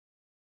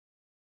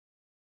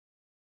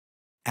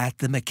At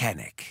the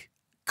mechanic.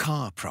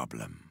 Car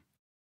problem.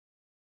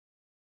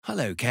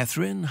 Hello,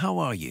 Catherine. How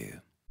are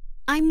you?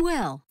 I'm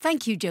well.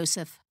 Thank you,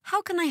 Joseph.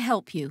 How can I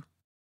help you?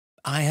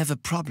 I have a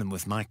problem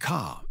with my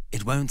car.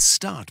 It won't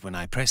start when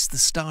I press the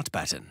start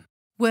button.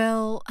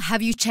 Well,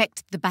 have you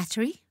checked the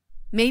battery?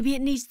 Maybe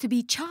it needs to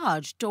be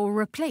charged or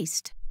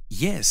replaced.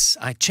 Yes,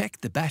 I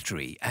checked the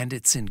battery and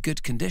it's in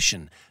good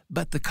condition,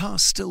 but the car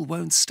still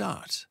won't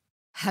start.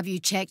 Have you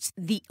checked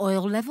the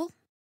oil level?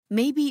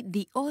 Maybe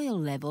the oil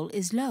level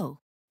is low.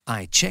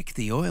 I checked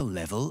the oil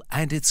level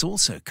and it's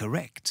also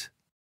correct.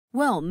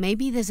 Well,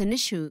 maybe there's an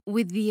issue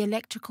with the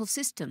electrical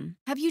system.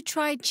 Have you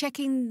tried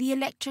checking the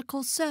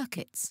electrical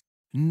circuits?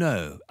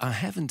 No, I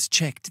haven't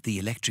checked the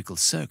electrical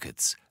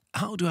circuits.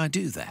 How do I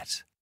do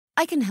that?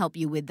 I can help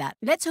you with that.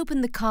 Let's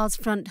open the car's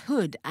front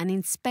hood and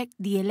inspect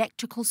the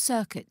electrical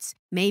circuits.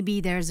 Maybe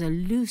there's a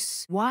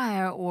loose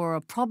wire or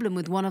a problem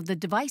with one of the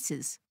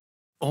devices.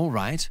 All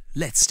right,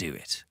 let's do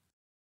it.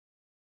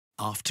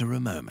 After a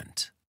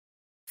moment.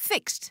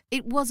 Fixed.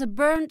 It was a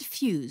burnt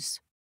fuse.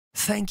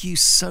 Thank you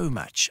so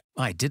much.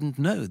 I didn't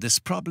know this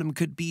problem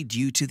could be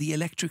due to the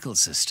electrical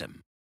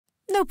system.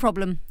 No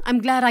problem. I'm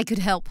glad I could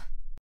help.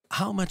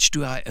 How much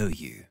do I owe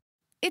you?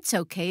 It's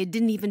okay. It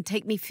didn't even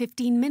take me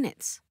 15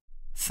 minutes.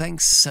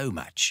 Thanks so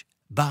much.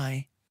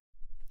 Bye.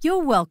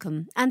 You're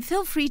welcome, and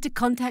feel free to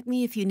contact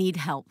me if you need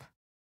help.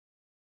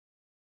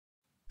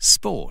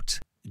 Sport.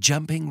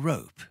 Jumping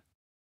rope.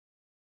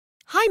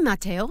 Hi,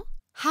 Matteo.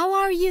 How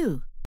are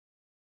you?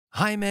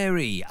 Hi,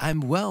 Mary.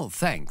 I'm well,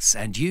 thanks.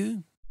 And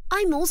you?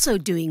 I'm also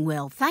doing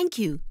well, thank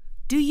you.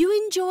 Do you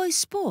enjoy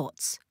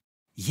sports?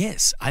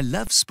 Yes, I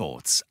love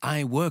sports.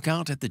 I work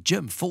out at the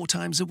gym 4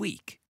 times a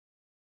week.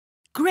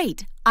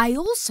 Great. I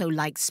also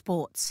like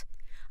sports.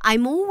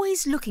 I'm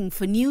always looking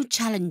for new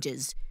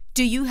challenges.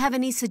 Do you have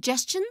any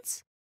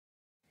suggestions?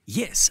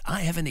 Yes,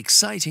 I have an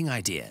exciting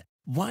idea.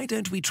 Why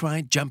don't we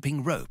try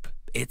jumping rope?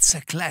 It's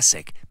a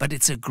classic, but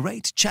it's a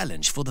great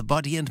challenge for the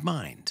body and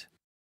mind.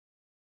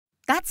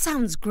 That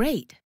sounds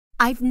great.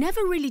 I've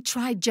never really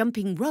tried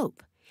jumping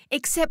rope,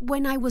 except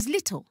when I was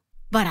little.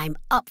 But I'm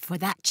up for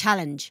that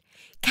challenge.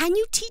 Can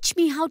you teach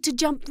me how to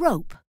jump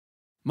rope?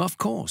 Of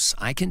course,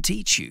 I can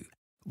teach you.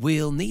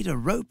 We'll need a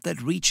rope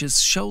that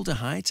reaches shoulder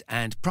height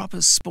and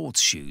proper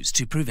sports shoes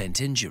to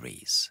prevent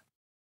injuries.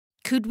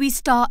 Could we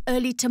start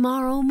early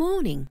tomorrow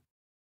morning?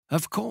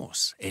 Of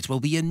course, it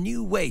will be a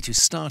new way to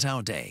start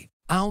our day.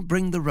 I'll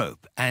bring the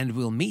rope and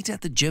we'll meet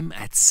at the gym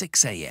at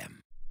 6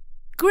 a.m.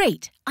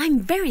 Great! I'm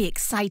very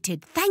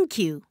excited. Thank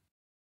you.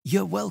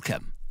 You're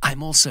welcome.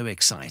 I'm also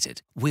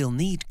excited. We'll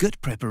need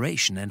good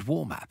preparation and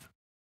warm-up.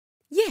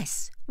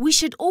 Yes, we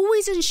should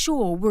always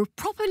ensure we're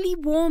properly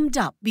warmed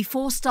up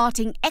before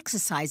starting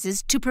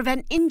exercises to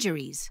prevent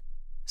injuries.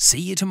 See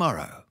you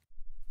tomorrow.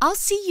 I'll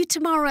see you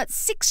tomorrow at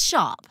 6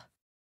 sharp.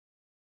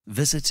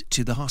 Visit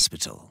to the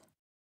hospital.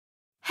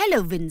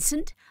 Hello,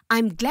 Vincent.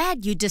 I'm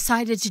glad you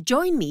decided to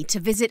join me to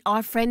visit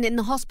our friend in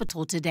the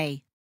hospital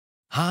today.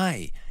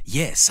 Hi.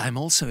 Yes, I'm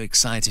also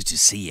excited to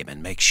see him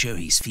and make sure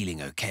he's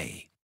feeling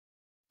okay.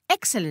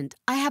 Excellent.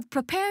 I have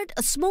prepared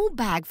a small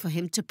bag for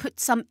him to put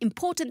some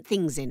important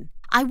things in.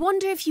 I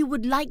wonder if you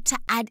would like to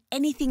add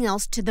anything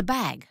else to the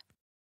bag.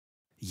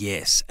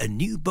 Yes, a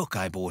new book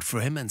I bought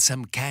for him and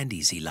some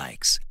candies he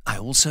likes. I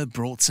also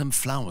brought some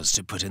flowers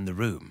to put in the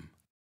room.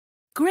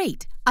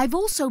 Great. I've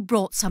also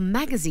brought some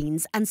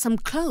magazines and some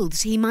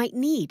clothes he might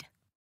need.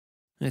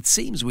 It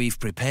seems we've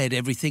prepared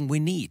everything we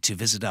need to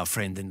visit our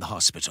friend in the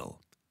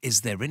hospital.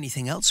 Is there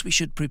anything else we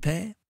should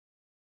prepare?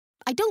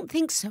 I don't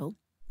think so.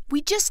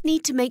 We just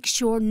need to make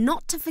sure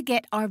not to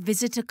forget our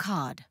visitor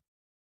card.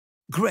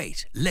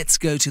 Great. Let's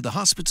go to the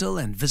hospital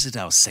and visit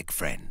our sick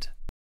friend.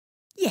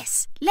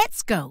 Yes,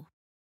 let's go.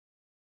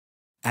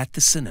 At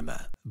the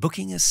cinema,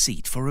 booking a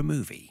seat for a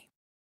movie.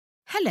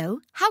 Hello,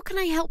 how can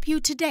I help you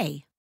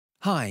today?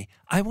 Hi,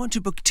 I want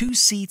to book 2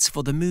 seats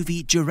for the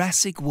movie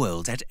Jurassic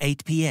World at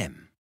 8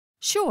 p.m.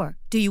 Sure.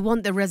 Do you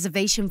want the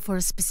reservation for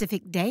a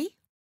specific day?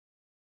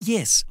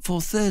 Yes,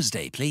 for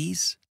Thursday,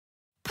 please.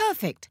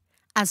 Perfect.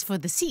 As for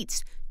the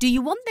seats, do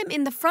you want them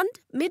in the front,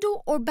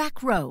 middle or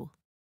back row?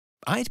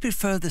 I'd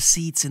prefer the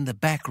seats in the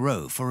back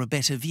row for a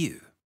better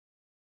view.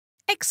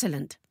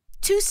 Excellent.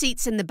 2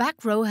 seats in the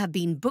back row have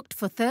been booked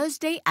for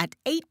Thursday at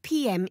 8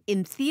 p.m.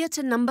 in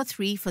theatre number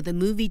 3 for the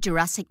movie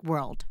Jurassic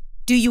World.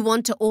 Do you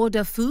want to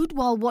order food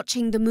while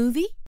watching the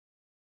movie?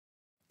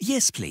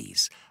 Yes,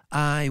 please.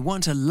 I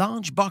want a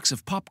large box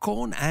of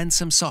popcorn and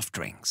some soft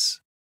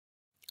drinks.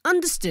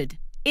 Understood.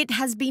 It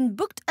has been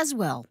booked as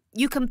well.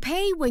 You can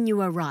pay when you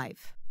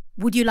arrive.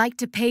 Would you like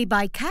to pay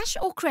by cash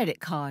or credit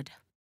card?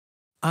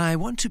 I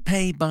want to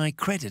pay by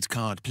credit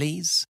card,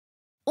 please.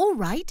 All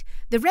right.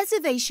 The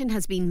reservation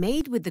has been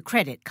made with the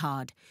credit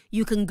card.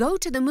 You can go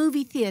to the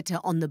movie theatre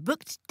on the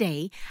booked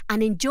day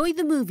and enjoy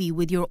the movie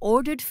with your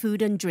ordered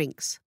food and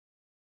drinks.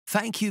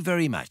 Thank you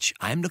very much.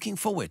 I'm looking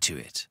forward to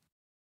it.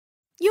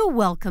 You're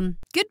welcome.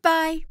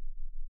 Goodbye.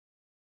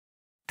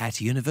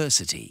 At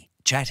university,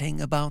 chatting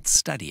about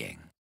studying.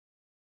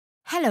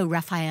 Hello,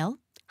 Raphael.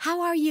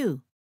 How are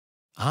you?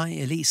 Hi,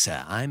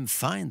 Elisa. I'm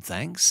fine,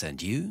 thanks.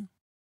 And you?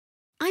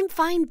 I'm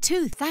fine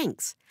too,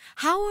 thanks.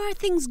 How are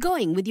things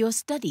going with your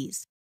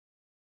studies?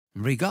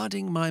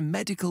 Regarding my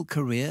medical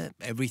career,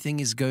 everything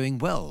is going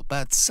well,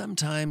 but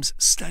sometimes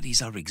studies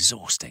are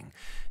exhausting,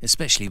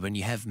 especially when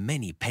you have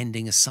many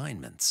pending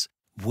assignments.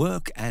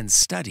 Work and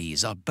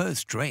studies are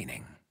both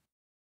draining.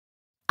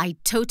 I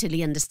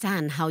totally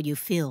understand how you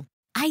feel.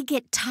 I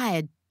get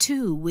tired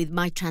too with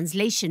my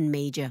translation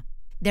major.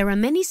 There are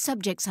many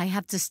subjects I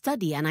have to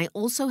study, and I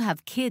also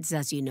have kids,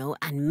 as you know,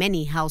 and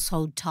many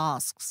household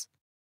tasks.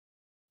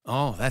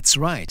 Oh, that's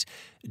right.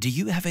 Do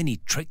you have any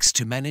tricks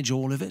to manage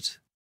all of it?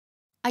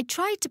 I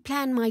try to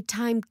plan my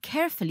time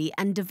carefully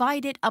and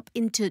divide it up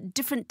into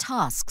different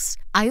tasks.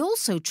 I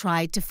also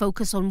try to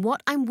focus on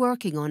what I'm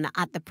working on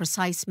at the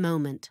precise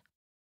moment.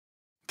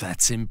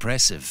 That's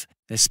impressive,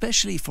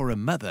 especially for a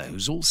mother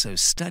who's also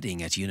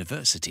studying at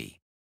university.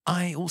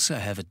 I also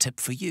have a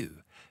tip for you.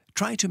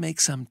 Try to make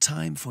some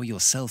time for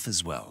yourself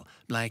as well,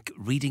 like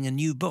reading a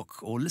new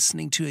book or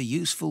listening to a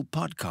useful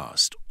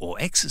podcast or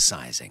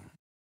exercising.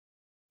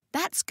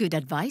 That's good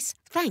advice,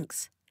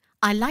 thanks.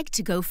 I like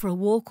to go for a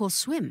walk or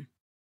swim.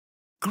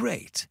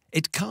 Great!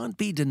 It can't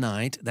be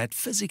denied that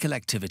physical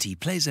activity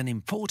plays an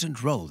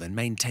important role in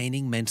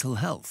maintaining mental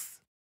health.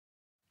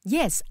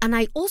 Yes, and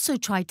I also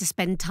try to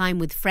spend time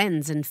with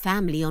friends and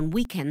family on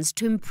weekends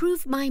to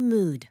improve my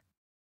mood.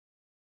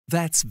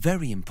 That's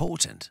very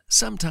important.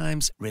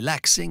 Sometimes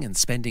relaxing and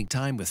spending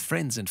time with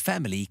friends and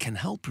family can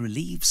help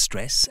relieve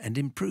stress and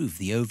improve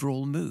the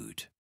overall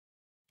mood.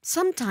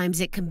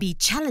 Sometimes it can be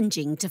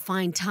challenging to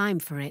find time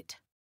for it.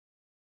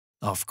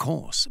 Of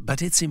course,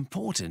 but it's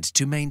important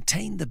to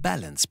maintain the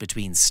balance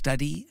between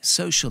study,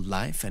 social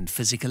life and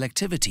physical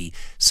activity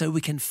so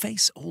we can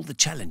face all the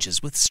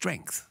challenges with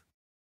strength.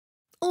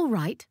 All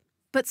right,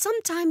 but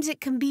sometimes it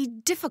can be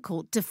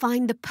difficult to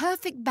find the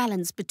perfect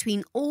balance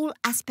between all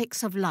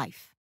aspects of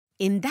life.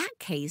 In that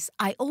case,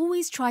 I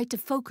always try to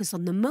focus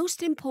on the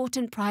most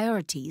important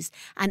priorities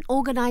and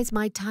organize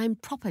my time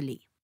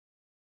properly.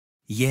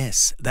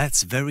 Yes,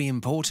 that's very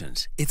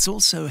important. It's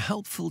also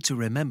helpful to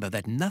remember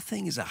that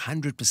nothing is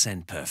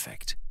 100%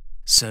 perfect.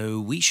 So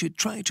we should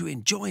try to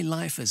enjoy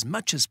life as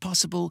much as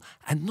possible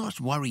and not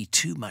worry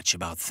too much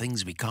about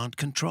things we can't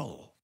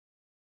control.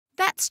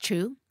 That's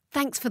true.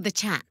 Thanks for the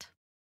chat.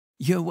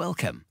 You're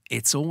welcome.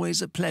 It's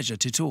always a pleasure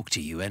to talk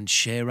to you and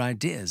share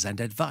ideas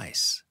and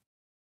advice.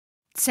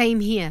 Same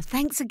here.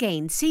 Thanks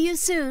again. See you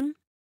soon.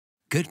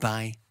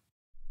 Goodbye.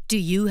 Do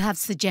you have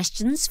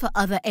suggestions for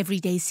other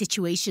everyday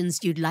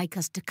situations you'd like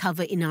us to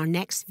cover in our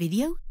next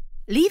video?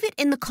 Leave it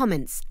in the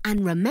comments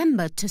and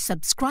remember to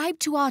subscribe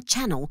to our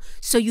channel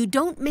so you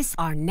don't miss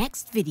our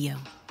next video.